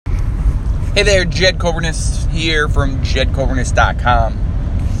Hey there, Jed Coverness here from jedcoverness.com.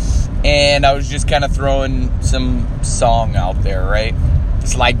 And I was just kind of throwing some song out there, right?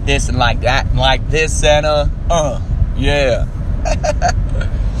 It's like this and like that and like this, Santa. Yeah.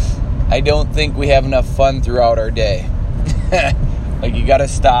 I don't think we have enough fun throughout our day. Like, you gotta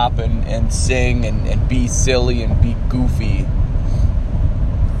stop and sing and be silly and be goofy.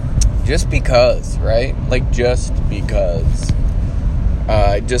 Just because, right? Like, just because.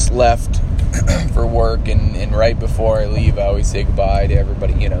 I just left for work, and right before I leave, I always say goodbye to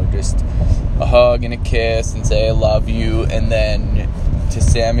everybody, just a hug and a kiss and say I love you. And then to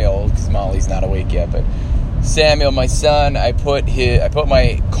Samuel, because Molly's not awake yet, but Samuel, my son, I put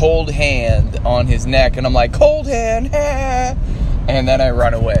my cold hand on his neck, and I'm like, cold hand, and then I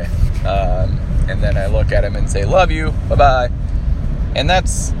run away. And then I look at him and say, love you, bye-bye. And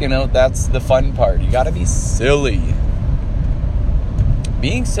that's the fun part. You gotta be silly.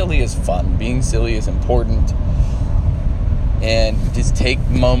 Being silly is fun. Being silly is important. And just take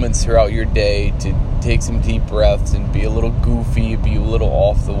moments throughout your day to take some deep breaths and be a little goofy, be a little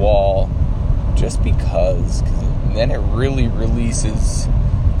off the wall. Just because. 'Cause then it really releases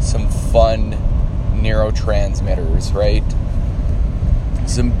some fun neurotransmitters, right?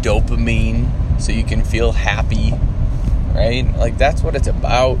 Some dopamine so you can feel happy, right? Like, that's what it's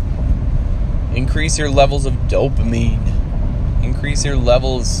about. Increase your levels of dopamine. Increase your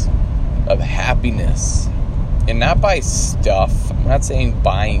levels of happiness. And not by stuff. I'm not saying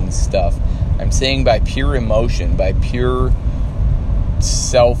buying stuff. I'm saying by pure emotion, by pure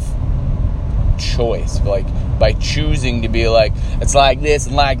self-choice. Like, by choosing to be like, it's like this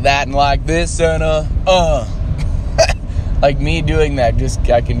and like that and like this, Santa. Like, me doing that,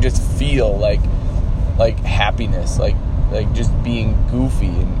 I can just feel like happiness. Like just being goofy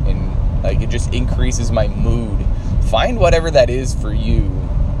and like, it just increases my mood. Find whatever that is for you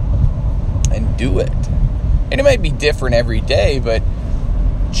and do it. And it might be different every day, but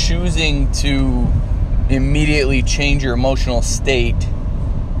choosing to immediately change your emotional state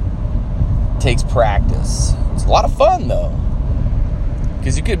takes practice. It's a lot of fun, though.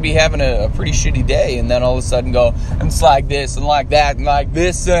 Because you could be having a pretty shitty day and then all of a sudden go, and it's like this and like that and like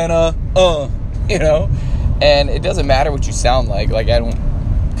this, Santa. And it doesn't matter what you sound like. Like, I don't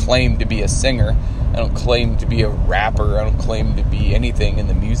claim to be a singer. I don't claim to be a rapper. I don't claim to be anything in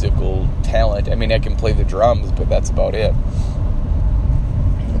the musical talent. I mean, I can play the drums, but that's about it.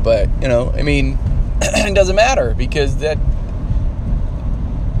 But, it doesn't matter, because that's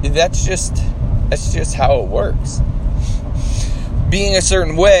just how it works. Being a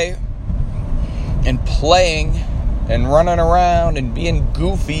certain way and playing and running around and being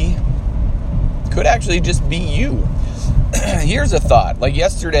goofy could actually just be you. Here's a thought. Like,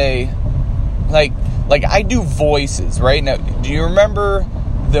 yesterday, like I do voices, right? Now, do you remember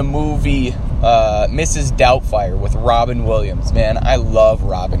the movie Mrs. Doubtfire with Robin Williams? Man, I love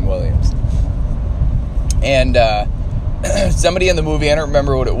Robin Williams. And somebody in the movie, I don't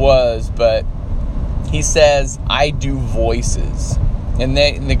remember what it was, but he says, I do voices. And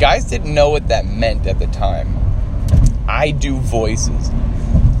the guys didn't know what that meant at the time. I do voices.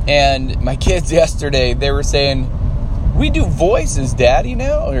 And my kids yesterday, they were saying, we do voices, Daddy,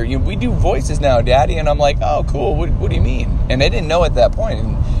 now? Or we do voices now, Daddy. And I'm like, oh, cool. What do you mean? And they didn't know at that point.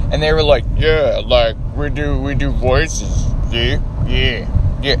 And they were like, yeah, like, we do voices. Yeah.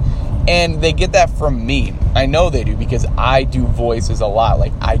 And they get that from me. I know they do, because I do voices a lot.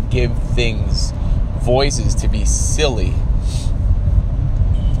 Like, I give things voices to be silly.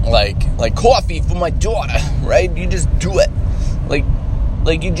 Like coffee for my daughter, right? You just do it. Like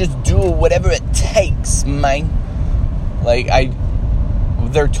you just do whatever it takes, man. Like,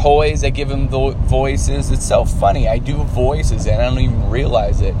 they're toys, I give them voices. It's so funny. I do voices and I don't even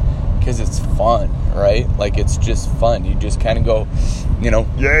realize it, because it's fun, right? Like, it's just fun. You just kind of go, yeah,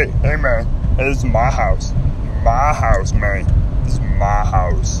 hey man, this is my house. My house, man. This is my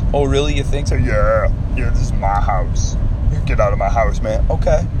house. Oh, really? You think so? Yeah, this is my house. You get out of my house, man.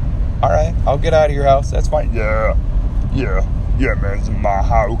 Okay. All right. I'll get out of your house. That's fine. Yeah, man, this is my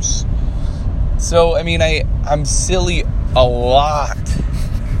house. So, I'm silly a lot.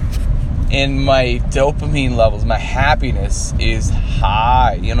 And my dopamine levels, my happiness is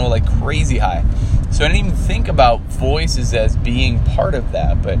high, like crazy high. So I didn't even think about voices as being part of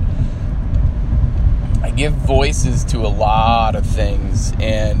that, but I give voices to a lot of things,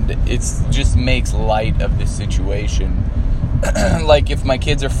 and it just makes light of the situation. Like, if my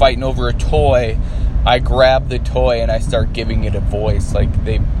kids are fighting over a toy, I grab the toy and I start giving it a voice. Like,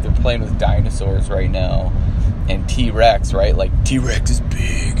 they're playing with dinosaurs right now, and T-Rex, right? Like, T-Rex is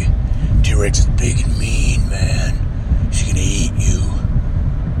big. T-Rex is big and mean, man. She's gonna eat you.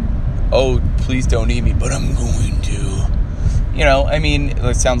 oh, please don't eat me, but I'm going to. You know, I mean,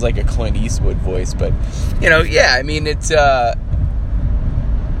 it sounds like a Clint Eastwood voice, but, you know, yeah, I mean, it's,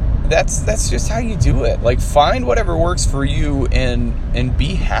 that's just how you do it. Like, find whatever works for you and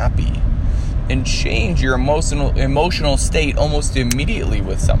be happy. And change your emotional state almost immediately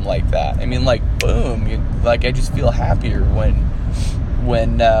with something like that. I mean, like, boom, like, I just feel happier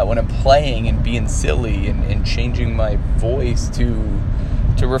when I'm playing and being silly and changing my voice to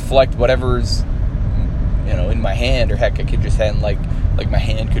reflect whatever's, you know, in my hand. Or heck, I could just hand like my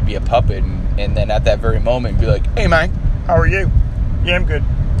hand could be a puppet, and then at that very moment be like, hey man, How are you? Yeah, I'm good.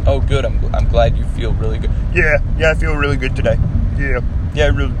 oh good, I'm glad you feel really good. Yeah, I feel really good today. Yeah, I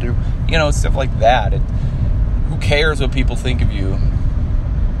really do. You know, stuff like that. Who cares what people think of you?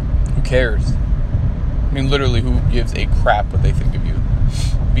 Who cares? I mean, literally, who gives a crap what they think of you?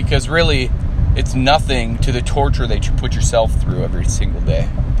 Because really, it's nothing to the torture that you put yourself through every single day.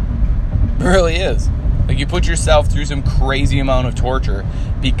 It really is. Like, you put yourself through some crazy amount of torture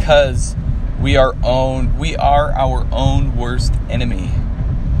because we are our own worst enemy.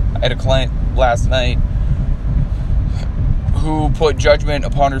 I had a client last night who put judgment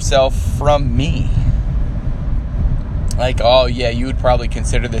upon herself from me. Like, oh yeah, you would probably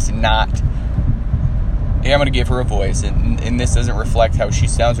consider this not. Yeah, I'm gonna give her a voice, and this doesn't reflect how she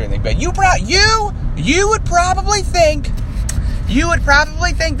sounds or anything. But you would probably think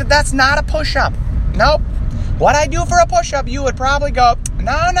that that's not a push-up. Nope. What I do for a push-up, you would probably go,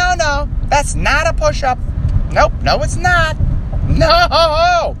 no, that's not a push-up. Nope, no, it's not.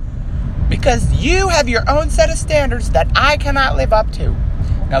 No. Because you have your own set of standards that I cannot live up to.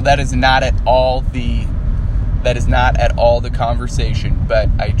 Now, that is not at all the conversation, but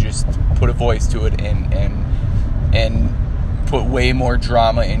I just put a voice to it and put way more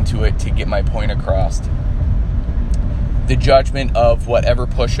drama into it to get my point across. The judgment of whatever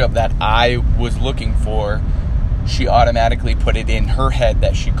push-up that I was looking for, she automatically put it in her head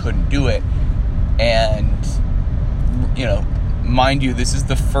that she couldn't do it. And, you know, mind you, this is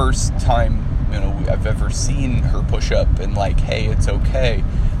the first time, you know, I've ever seen her push up and like, hey, it's okay.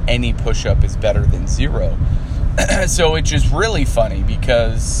 Any push up is better than zero. So it's just really funny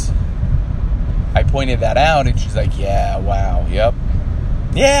because I pointed that out and she's like, yeah, wow, yep.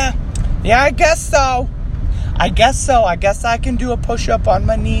 Yeah, I guess so. I guess I can do a push up on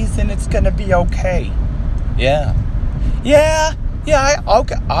my knees and it's gonna be okay. Yeah,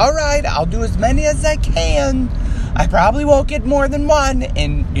 okay, all right, I'll do as many as I can. I probably won't get more than one.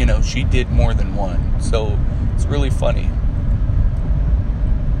 And, you know, she did more than one. So it's really funny.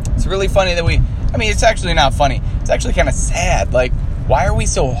 It's really funny that it's actually not funny. It's actually kind of sad. Like, why are we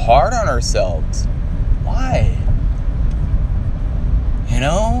so hard on ourselves? Why? You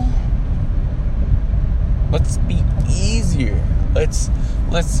know? Let's be easier. Let's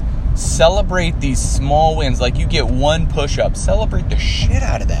celebrate these small wins. Like, you get one push-up. Celebrate the shit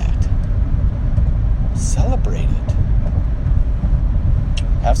out of that. Celebrate it.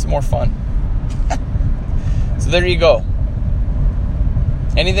 Have some more fun. So there you go.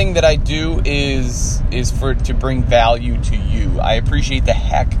 Anything that I do is to bring value to you. I appreciate the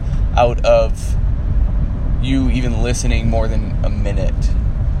heck out of you even listening more than a minute.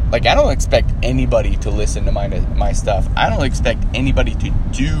 Like, I don't expect anybody to listen to my stuff. I don't expect anybody to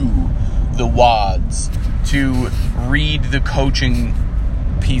do the WODs, to read the coaching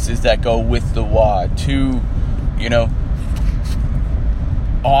pieces that go with the WOD, to, you know,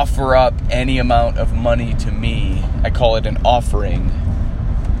 offer up any amount of money to me. I call it an offering.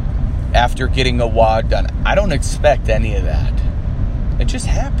 After getting a WOD done, I don't expect any of that. It just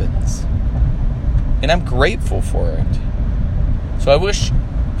happens. And I'm grateful for it. So I wish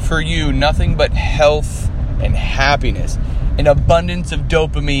for you nothing but health and happiness and abundance of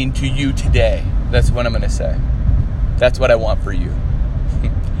dopamine to you today. That's what I'm going to say. That's what I want for you.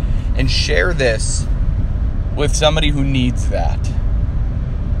 And share this with somebody who needs that.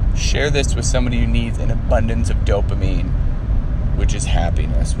 Share this with somebody who needs an abundance of dopamine, which is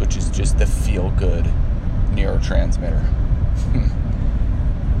happiness, which is just the feel-good neurotransmitter.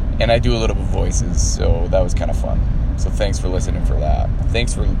 And I do a little bit of voices, so that was kind of fun. So thanks for listening for that.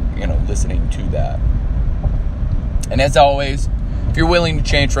 Thanks for, listening to that. And as always, if you're willing to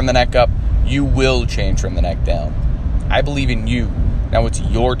change from the neck up, you will change from the neck down. I believe in you. Now it's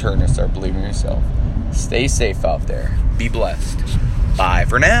your turn to start believing in yourself. Stay safe out there. Be blessed. Bye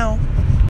for now.